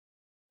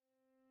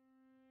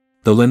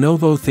The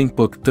Lenovo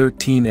ThinkBook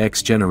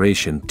 13X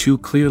Generation 2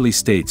 clearly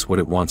states what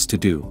it wants to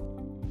do.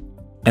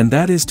 And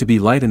that is to be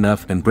light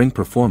enough and bring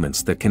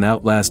performance that can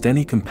outlast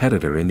any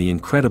competitor in the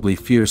incredibly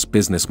fierce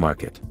business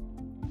market.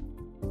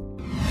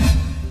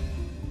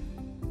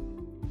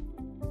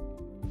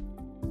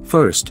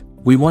 First,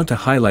 we want to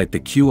highlight the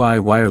QI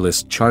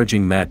wireless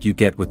charging mat you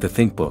get with the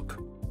ThinkBook.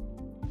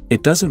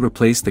 It doesn't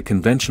replace the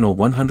conventional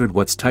 100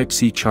 watts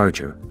Type-C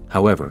charger,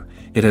 however,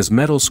 it has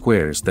metal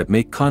squares that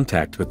make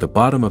contact with the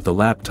bottom of the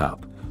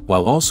laptop,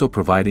 while also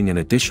providing an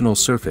additional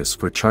surface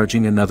for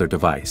charging another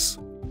device.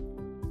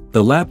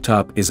 The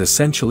laptop is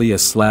essentially a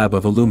slab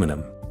of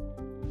aluminum.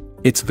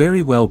 It's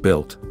very well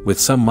built, with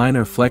some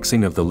minor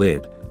flexing of the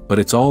lid, but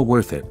it's all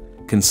worth it,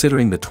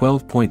 considering the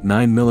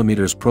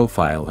 12.9mm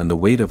profile and the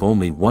weight of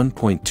only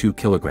 1.2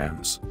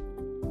 kilograms.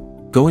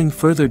 Going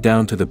further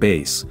down to the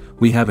base,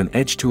 we have an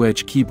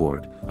edge-to-edge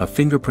keyboard, a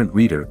fingerprint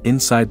reader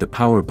inside the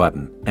power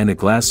button, and a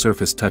glass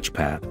surface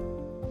touchpad.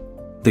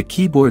 The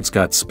keyboard's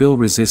got spill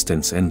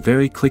resistance and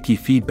very clicky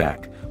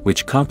feedback,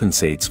 which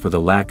compensates for the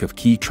lack of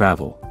key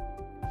travel.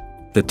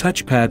 The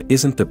touchpad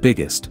isn't the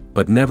biggest,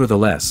 but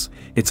nevertheless,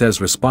 it's as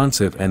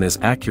responsive and as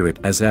accurate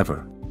as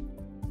ever.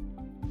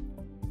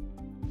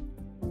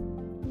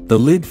 The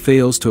lid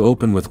fails to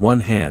open with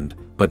one hand,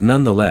 but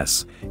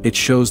nonetheless, it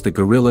shows the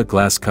Gorilla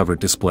Glass-covered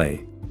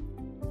display.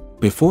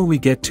 Before we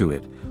get to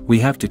it, we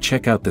have to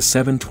check out the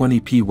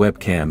 720p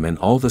webcam and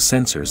all the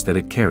sensors that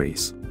it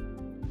carries.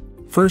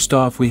 First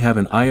off, we have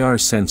an IR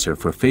sensor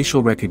for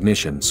facial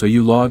recognition so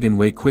you log in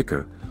way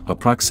quicker, a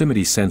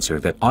proximity sensor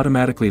that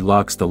automatically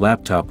locks the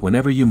laptop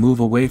whenever you move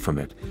away from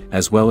it,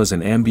 as well as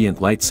an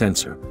ambient light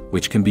sensor,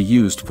 which can be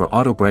used for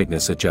auto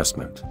brightness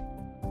adjustment.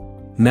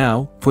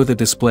 Now, for the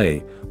display,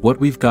 what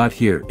we've got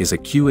here is a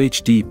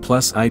QHD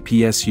Plus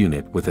IPS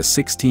unit with a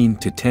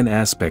 16:10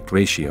 aspect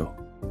ratio.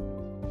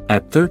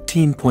 At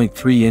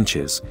 13.3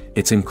 inches,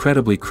 it's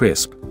incredibly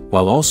crisp,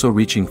 while also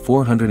reaching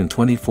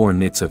 424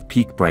 nits of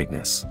peak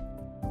brightness.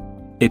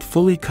 It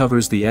fully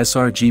covers the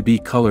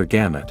sRGB color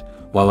gamut,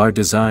 while our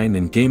design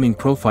and gaming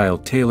profile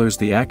tailors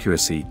the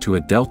accuracy to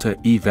a delta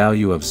E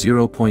value of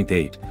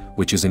 0.8,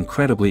 which is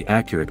incredibly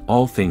accurate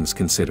all things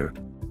considered.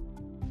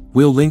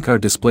 We'll link our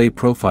display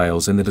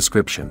profiles in the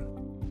description.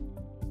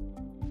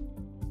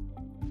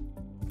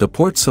 The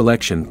port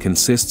selection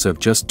consists of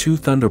just two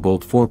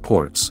Thunderbolt 4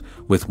 ports,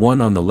 with one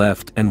on the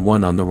left and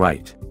one on the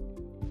right.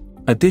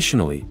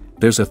 Additionally,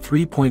 there's a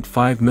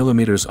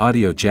 3.5mm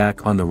audio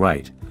jack on the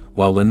right,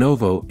 while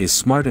Lenovo is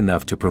smart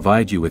enough to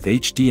provide you with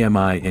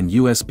HDMI and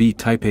USB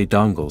Type-A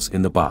dongles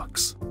in the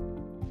box.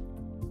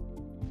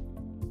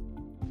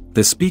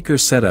 The speaker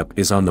setup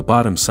is on the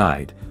bottom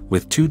side,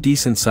 with two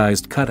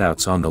decent-sized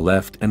cutouts on the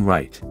left and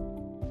right.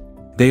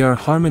 They are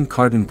Harman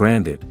Kardon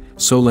branded,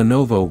 so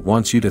Lenovo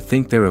wants you to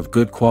think they're of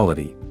good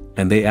quality,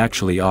 and they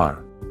actually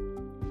are.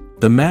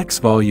 The max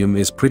volume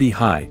is pretty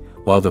high,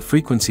 while the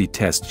frequency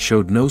test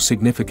showed no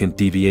significant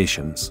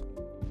deviations.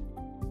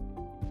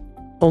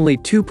 Only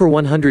 2 per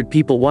 100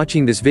 people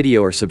watching this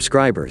video are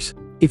subscribers.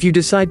 If you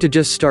decide to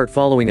just start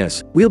following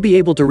us, we'll be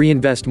able to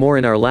reinvest more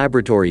in our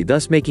laboratory,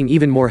 thus making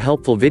even more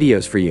helpful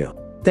videos for you.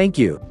 Thank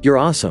you, you're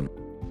awesome.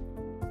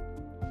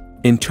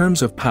 In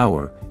terms of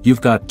power,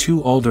 you've got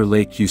two Alder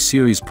Lake U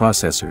series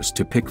processors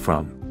to pick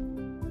from.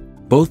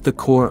 Both the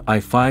Core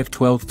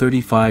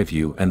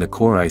i5-1235U and the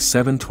Core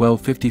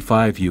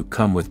i7-1255U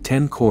come with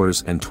 10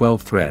 cores and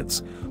 12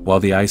 threads, while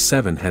the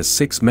i7 has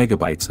 6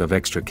 MB of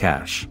extra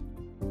cache.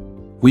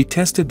 We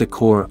tested the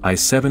Core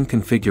i7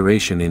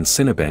 configuration in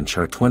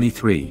Cinebench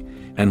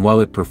R23, and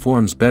while it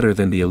performs better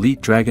than the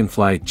Elite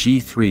Dragonfly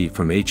G3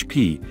 from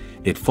HP,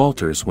 it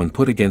falters when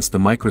put against the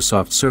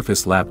Microsoft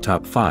Surface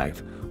Laptop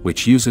 5,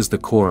 which uses the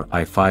Core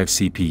i5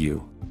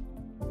 CPU.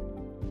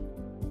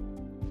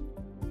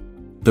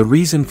 The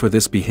reason for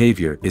this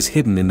behavior is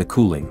hidden in the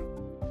cooling.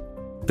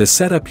 The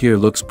setup here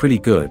looks pretty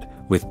good,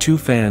 with two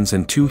fans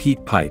and two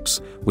heat pipes,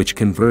 which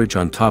converge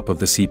on top of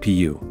the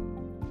CPU.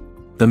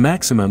 The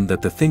maximum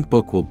that the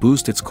ThinkBook will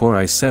boost its Core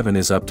i7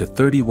 is up to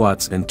 30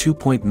 watts and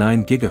 2.9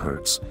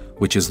 GHz,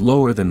 which is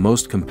lower than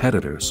most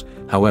competitors.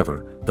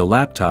 However, the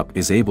laptop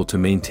is able to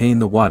maintain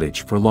the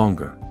wattage for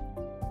longer.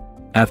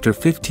 After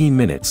 15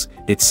 minutes,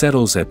 it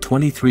settles at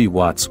 23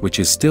 watts, which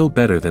is still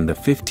better than the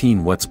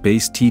 15 watts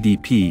base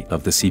TDP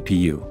of the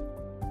CPU.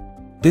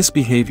 This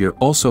behavior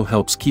also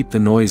helps keep the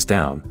noise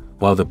down,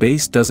 while the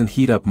base doesn't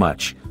heat up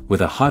much, with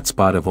a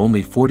hotspot of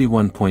only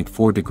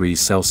 41.4 degrees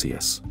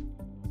Celsius.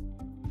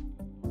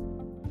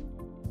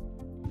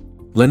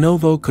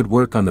 Lenovo could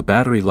work on the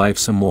battery life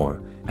some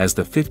more, as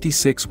the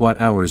 56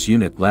 watt-hours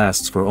unit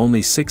lasts for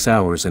only 6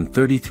 hours and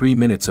 33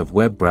 minutes of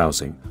web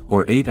browsing,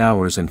 or 8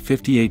 hours and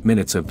 58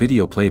 minutes of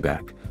video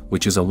playback,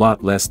 which is a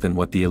lot less than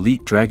what the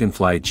Elite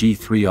Dragonfly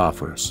G3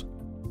 offers.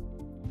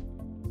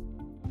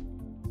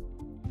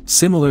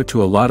 Similar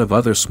to a lot of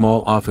other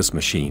small office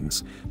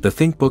machines, the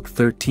ThinkBook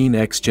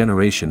 13X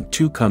Generation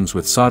 2 comes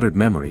with soldered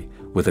memory,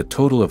 with a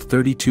total of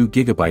 32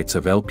 GB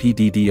of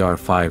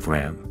LPDDR5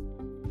 RAM.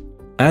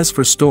 As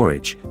for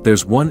storage,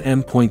 there's one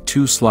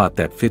M.2 slot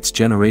that fits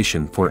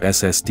Generation 4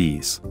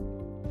 SSDs.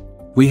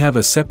 We have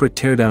a separate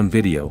teardown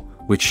video,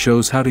 which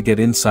shows how to get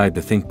inside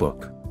the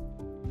ThinkBook.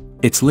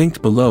 It's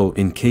linked below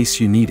in case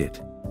you need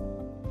it.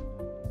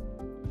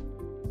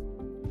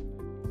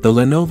 The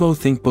Lenovo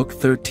ThinkBook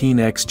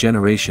 13X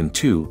Generation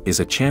 2 is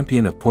a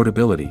champion of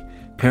portability,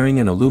 pairing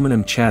an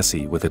aluminum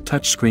chassis with a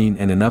touchscreen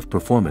and enough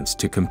performance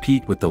to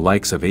compete with the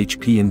likes of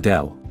HP and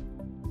Dell.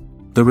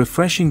 The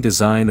refreshing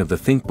design of the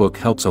ThinkBook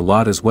helps a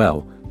lot as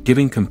well,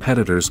 giving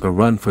competitors a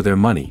run for their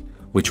money,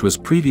 which was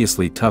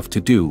previously tough to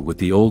do with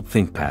the old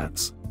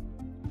ThinkPads.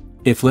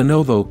 If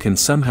Lenovo can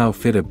somehow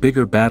fit a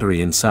bigger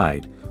battery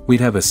inside, we'd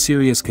have a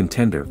serious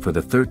contender for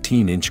the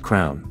 13-inch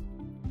crown.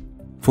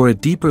 For a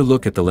deeper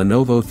look at the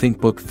Lenovo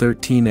ThinkBook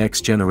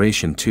 13X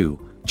Generation 2,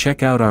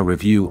 check out our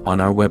review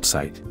on our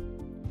website.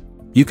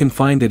 You can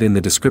find it in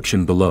the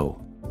description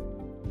below.